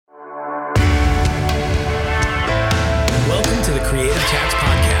Creative Chats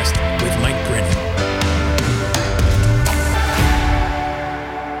Podcast with Mike Brennan.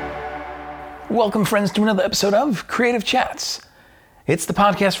 Welcome, friends, to another episode of Creative Chats. It's the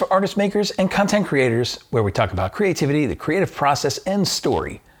podcast for artist makers and content creators where we talk about creativity, the creative process, and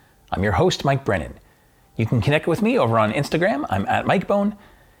story. I'm your host, Mike Brennan. You can connect with me over on Instagram. I'm at MikeBone,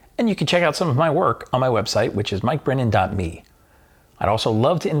 and you can check out some of my work on my website, which is mikebrennan.me. I'd also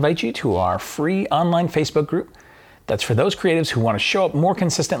love to invite you to our free online Facebook group that's for those creatives who want to show up more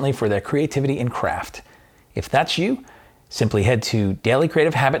consistently for their creativity and craft. If that's you, simply head to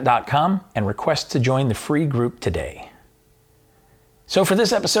dailycreativehabit.com and request to join the free group today. So for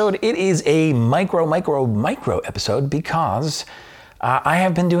this episode, it is a micro episode because I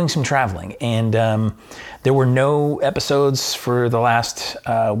have been doing some traveling, and there were no episodes for the last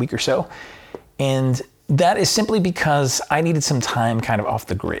week or so. And that is simply because I needed some time kind of off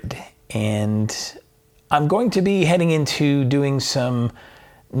the grid. And I'm going to be heading into doing some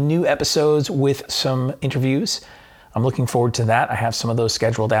new episodes with some interviews. I'm looking forward to that. I have some of those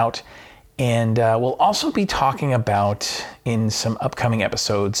scheduled out. And we'll also be talking about, in some upcoming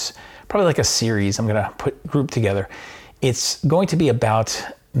episodes, probably like a series I'm going to group together. It's going to be about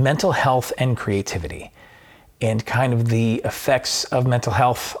mental health and creativity and kind of the effects of mental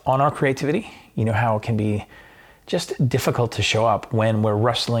health on our creativity. You know, how it can be just difficult to show up when we're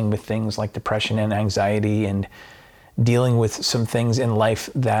wrestling with things like depression and anxiety and dealing with some things in life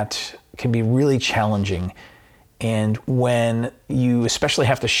that can be really challenging. And when you especially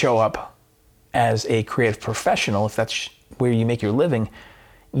have to show up as a creative professional, if that's where you make your living,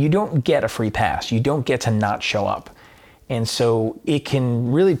 you don't get a free pass. You don't get to not show up. And so it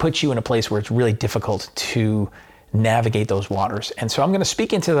can really put you in a place where it's really difficult to navigate those waters. And so I'm going to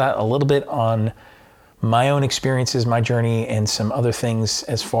speak into that a little bit on my own experiences, my journey, and some other things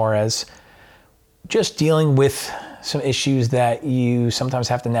as far as just dealing with some issues that you sometimes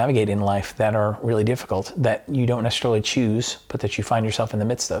have to navigate in life that are really difficult, that you don't necessarily choose, but that you find yourself in the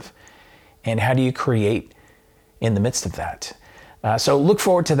midst of. And how do you create in the midst of that? So look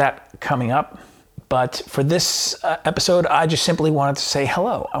forward to that coming up. But for this episode, I just simply wanted to say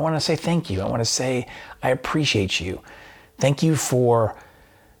hello. I want to say thank you. I want to say I appreciate you. Thank you for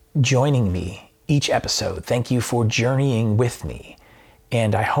joining me each episode. Thank you for journeying with me.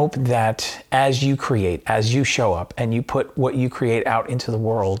 And I hope that as you create, as you show up, and you put what you create out into the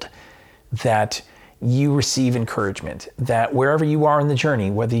world, that you receive encouragement, that wherever you are in the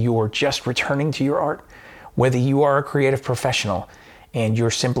journey, whether you're just returning to your art, whether you are a creative professional, and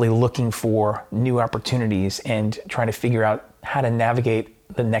you're simply looking for new opportunities and trying to figure out how to navigate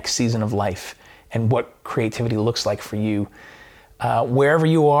the next season of life and what creativity looks like for you, wherever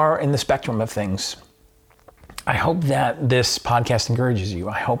you are in the spectrum of things, I hope that this podcast encourages you.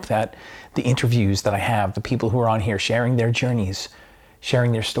 I hope that the interviews that I have, the people who are on here sharing their journeys,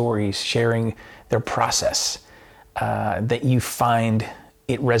 sharing their stories, sharing their process, that you find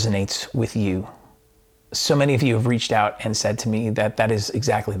it resonates with you. So many of you have reached out and said to me that that is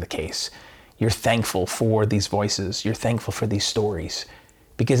exactly the case. You're thankful for these voices. You're thankful for these stories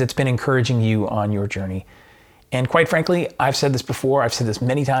because it's been encouraging you on your journey. And quite frankly, I've said this before, I've said this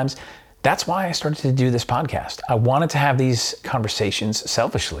many times. That's why I started to do this podcast. I wanted to have these conversations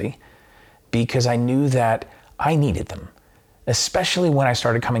selfishly because I knew that I needed them, especially when I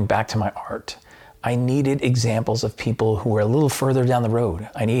started coming back to my art. I needed examples of people who were a little further down the road.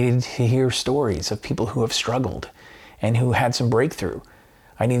 I needed to hear stories of people who have struggled and who had some breakthrough.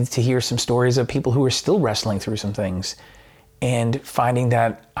 I needed to hear some stories of people who are still wrestling through some things and finding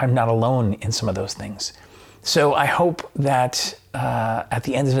that I'm not alone in some of those things. So I hope that at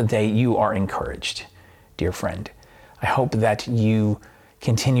the end of the day, you are encouraged, dear friend. I hope that you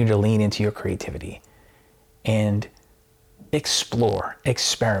continue to lean into your creativity and explore,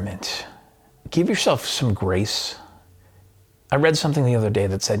 experiment. Give yourself some grace. I read something the other day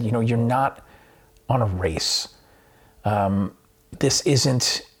that said, you're not on a race. You're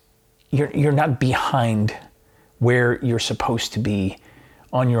not behind where you're supposed to be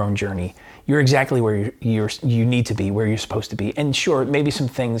on your own journey. You're exactly where you need to be, where you're supposed to be. And sure, maybe some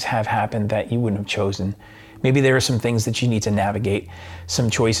things have happened that you wouldn't have chosen. Maybe there are some things that you need to navigate, some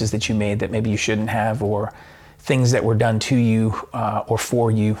choices that you made that maybe you shouldn't have, or things that were done to you or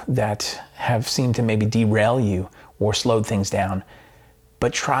for you that have seemed to maybe derail you or slowed things down.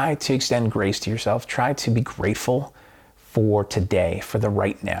 But try to extend grace to yourself. Try to be grateful for today, for the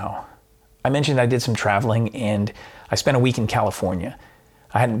right now. I mentioned I did some traveling and I spent a week in California.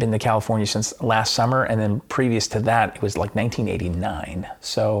 I hadn't been to California since last summer, and then previous to that, it was like 1989.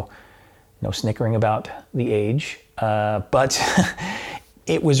 So no snickering about the age, but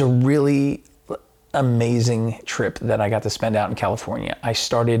it was a really amazing trip that I got to spend out in California. I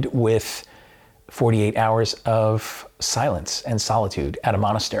started with 48 hours of silence and solitude at a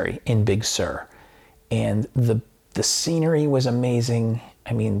monastery in Big Sur. And the scenery was amazing.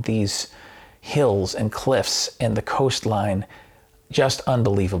 I mean, these hills and cliffs and the coastline, just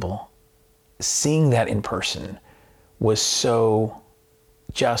unbelievable. Seeing that in person was so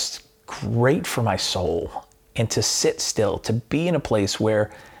just great for my soul. And to sit still, to be in a place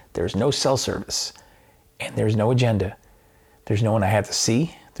where there's no cell service and there's no agenda. There's no one I have to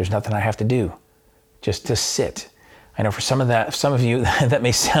see. There's nothing I have to do. Just to sit. I know for some of you, that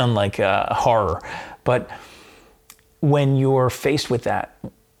may sound like a horror, but when you're faced with that,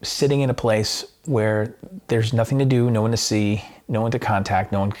 sitting in a place where there's nothing to do, no one to see, no one to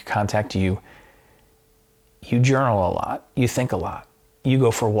contact, no one can contact you, you journal a lot, you think a lot, you go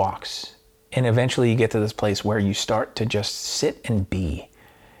for walks, and eventually you get to this place where you start to just sit and be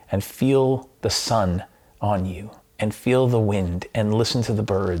and feel the sun on you and feel the wind and listen to the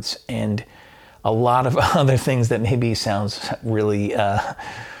birds and a lot of other things that maybe sounds really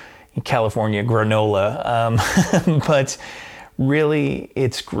California granola, but really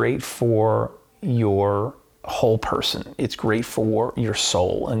it's great for your whole person. It's great for your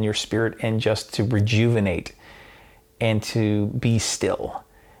soul and your spirit and just to rejuvenate and to be still.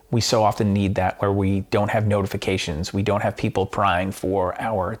 We so often need that where we don't have notifications. We don't have people prying for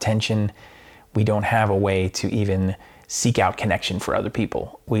our attention. We don't have a way to even seek out connection for other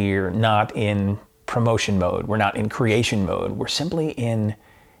people. We're not in promotion mode. We're not in creation mode. We're simply in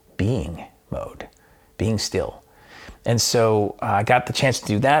being mode, being still. And so I got the chance to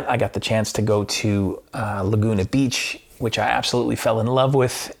do that. I got the chance to go to Laguna Beach, which I absolutely fell in love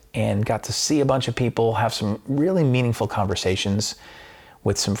with, and got to see a bunch of people, have some really meaningful conversations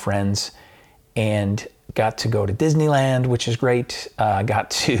with some friends, and got to go to Disneyland, which is great.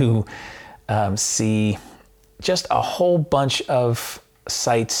 Got to see just a whole bunch of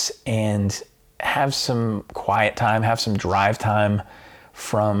sites and have some quiet time, have some drive time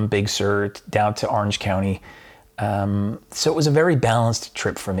from Big Sur down to Orange County. So it was a very balanced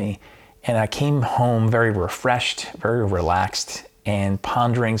trip for me. And I came home very refreshed, very relaxed, and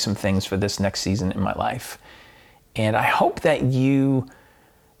pondering some things for this next season in my life. And I hope that you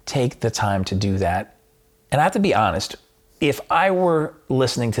take the time to do that. And I have to be honest, if I were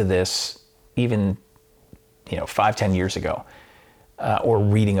listening to this even 5-10 years ago, or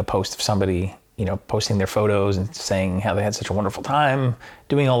reading a post of somebody, posting their photos and saying how they had such a wonderful time,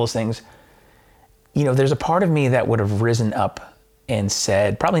 doing all those things, there's a part of me that would have risen up and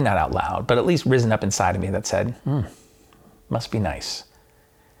said, probably not out loud, but at least risen up inside of me that said, must be nice.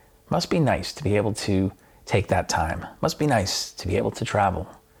 Must be nice to be able to take that time. Must be nice to be able to travel.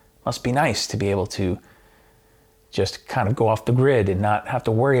 Must be nice to be able to just kind of go off the grid and not have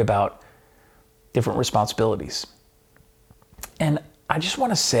to worry about different responsibilities. And I just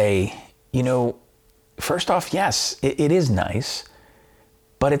want to say, first off, yes, it is nice,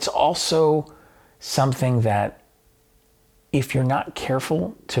 but it's also something that if you're not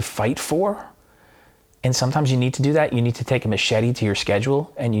careful to fight for, and sometimes you need to do that, you need to take a machete to your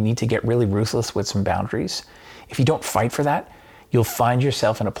schedule and you need to get really ruthless with some boundaries. If you don't fight for that, you'll find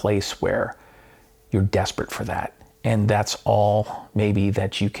yourself in a place where you're desperate for that. And that's all maybe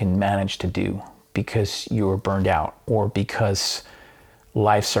that you can manage to do because you're burned out or because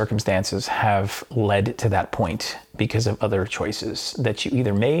life circumstances have led to that point because of other choices that you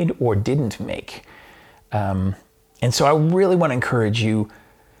either made or didn't make. And so I really want to encourage you,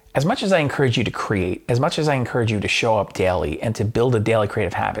 as much as I encourage you to create, as much as I encourage you to show up daily and to build a daily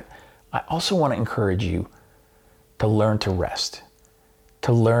creative habit, I also want to encourage you to learn to rest,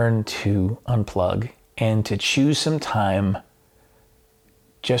 to learn to unplug, and to choose some time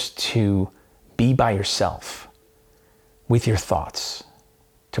just to be by yourself with your thoughts,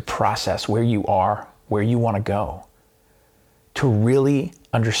 to process where you are, where you want to go, to really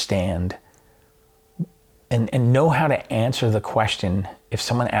understand and know how to answer the question if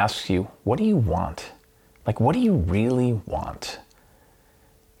someone asks you, what do you want? Like, what do you really want?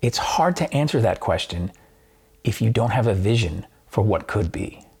 It's hard to answer that question if you don't have a vision for what could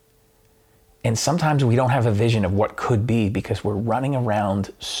be. And sometimes we don't have a vision of what could be because we're running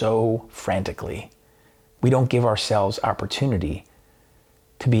around so frantically. We don't give ourselves opportunity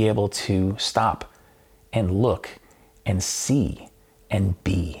to be able to stop and look and see and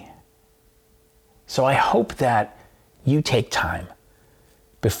be. So I hope that you take time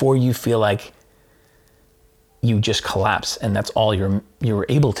before you feel like you just collapse and that's all you're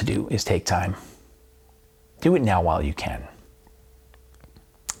able to do is take time. Do it now while you can.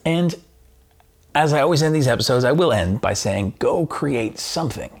 And as I always end these episodes, I will end by saying, go create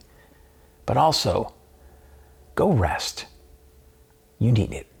something. but also go rest. You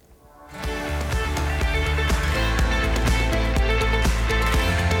need it.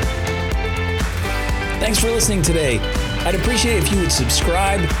 Thanks for listening today. I'd appreciate it if you would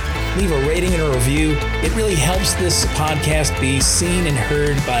subscribe, leave a rating and a review. It really helps this podcast be seen and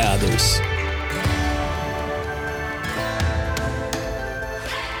heard by others.